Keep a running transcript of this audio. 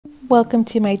Welcome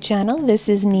to my channel. This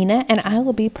is Nina and I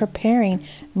will be preparing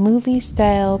movie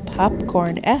style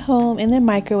popcorn at home in the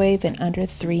microwave in under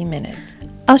 3 minutes.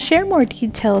 I'll share more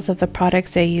details of the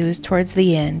products I use towards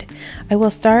the end. I will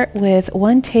start with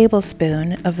 1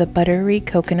 tablespoon of the buttery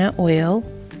coconut oil,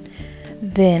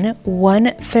 then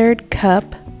 1/3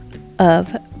 cup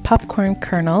of popcorn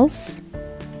kernels,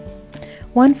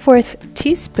 1/4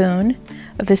 teaspoon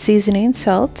of the seasoning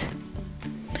salt.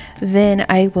 Then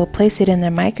I will place it in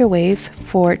the microwave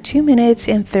for 2 minutes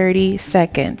and 30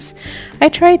 seconds. I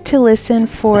tried to listen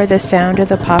for the sound of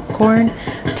the popcorn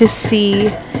to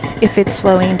see if it's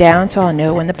slowing down so I'll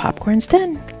know when the popcorn's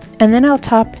done. And then I'll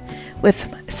top with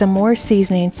some more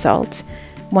seasoning salt,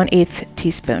 1/8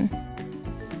 teaspoon.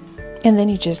 And then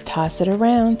you just toss it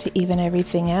around to even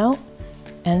everything out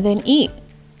and then eat.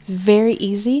 It's very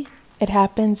easy. It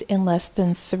happens in less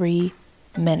than 3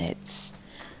 minutes.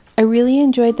 I really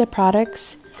enjoyed the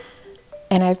products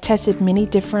and I've tested many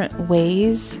different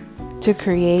ways to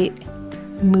create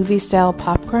movie style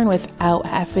popcorn without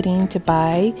having to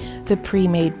buy the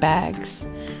pre-made bags.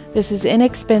 This is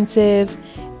inexpensive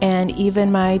and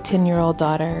even my 10-year-old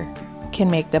daughter can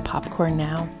make the popcorn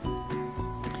now.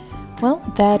 Well,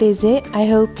 that is it. I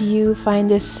hope you find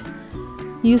this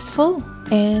useful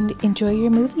and enjoy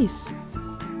your movies.